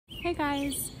Hey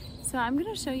guys, so I'm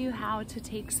going to show you how to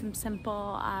take some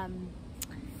simple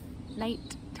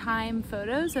nighttime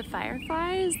photos of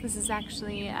fireflies. This is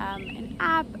actually an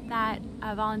app that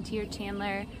a volunteer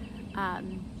Chandler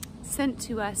sent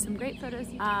to us some great photos.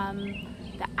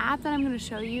 The app that I'm going to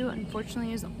show you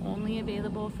unfortunately is only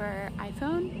available for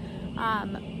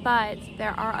iPhone, but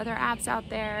there are other apps out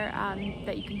there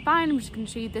that you can find. I'm just going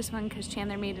to show you this one because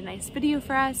Chandler made a nice video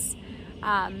for us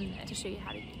to show you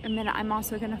how to use it. And then I'm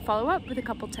also going to follow up with a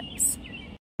couple tips.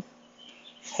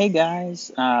 Hey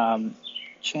guys,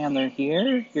 Chandler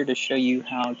here to show you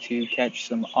how to catch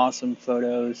some awesome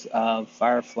photos of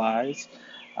fireflies.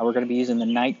 We're going to be using the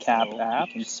NightCap app.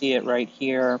 You can see it right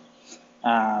here.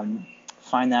 Find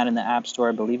that in the App Store.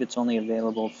 I believe it's only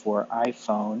available for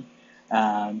iPhone.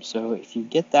 So if you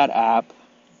get that app,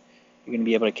 you're going to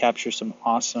be able to capture some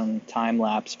awesome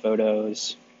time-lapse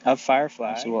photos of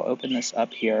fireflies. So we'll open this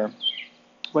up here.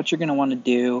 What you're going to want to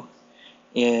do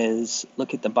is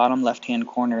look at the bottom left-hand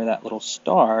corner, that little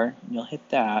star, and you'll hit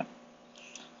that.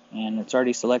 And it's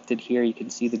already selected here. You can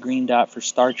see the green dot for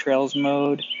Star Trails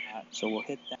mode. So we'll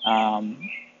hit that.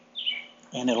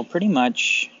 And it'll pretty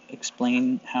much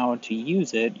explain how to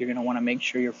use it. You're going to want to make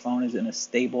sure your phone is in a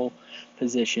stable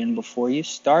position before you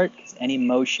start, because any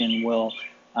motion will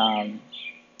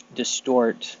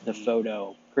distort the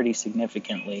photo pretty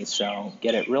significantly. So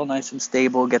get it real nice and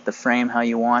stable, get the frame how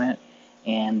you want it,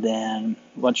 and then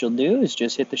what you'll do is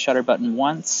just hit the shutter button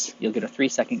once. You'll get a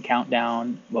 3-second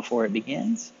countdown before it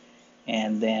begins,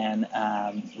 and then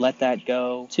let that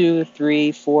go 2,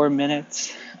 3, 4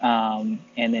 minutes, and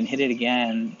then hit it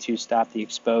again to stop the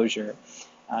exposure.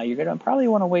 You're going to probably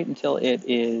want to wait until it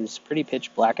is pretty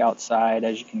pitch black outside.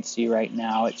 As you can see right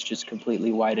now, it's just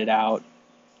completely whited out.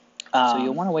 So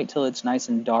you'll want to wait till it's nice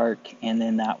and dark, and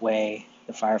then that way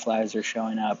the fireflies are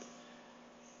showing up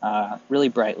really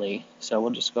brightly. So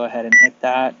we'll just go ahead and hit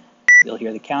that. You'll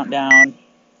hear the countdown.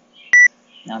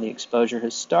 Now the exposure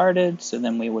has started, so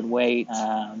then we would wait,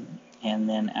 and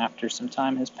then after some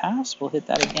time has passed, we'll hit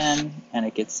that again, and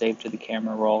it gets saved to the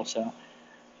camera roll. So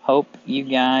hope you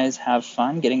guys have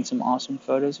fun getting some awesome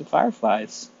photos of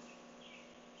fireflies.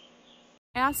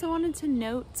 I also wanted to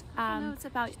note notes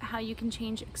about how you can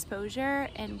change exposure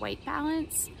and white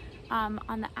balance on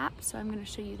the app, so I'm going to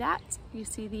show you that. You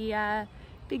see the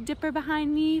Big Dipper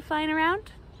behind me flying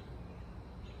around?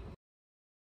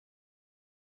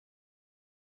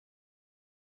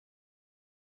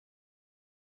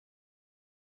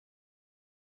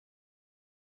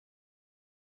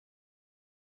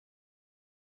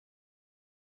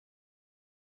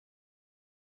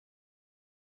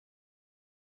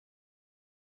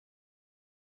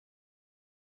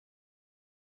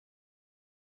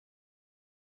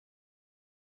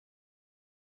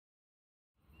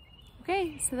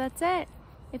 Okay, so that's it.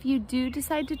 If you do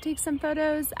decide to take some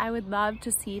photos, I would love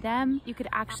to see them. You could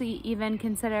actually even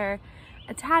consider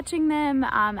attaching them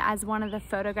as one of the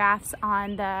photographs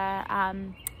on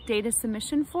the data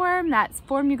submission form. That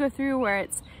form you go through where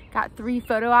it's got 3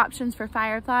 photo options for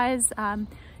fireflies.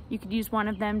 You could use one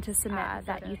of them to submit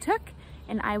that you took,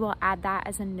 and I will add that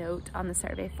as a note on the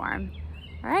survey form.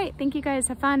 All right, thank you guys,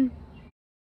 have fun.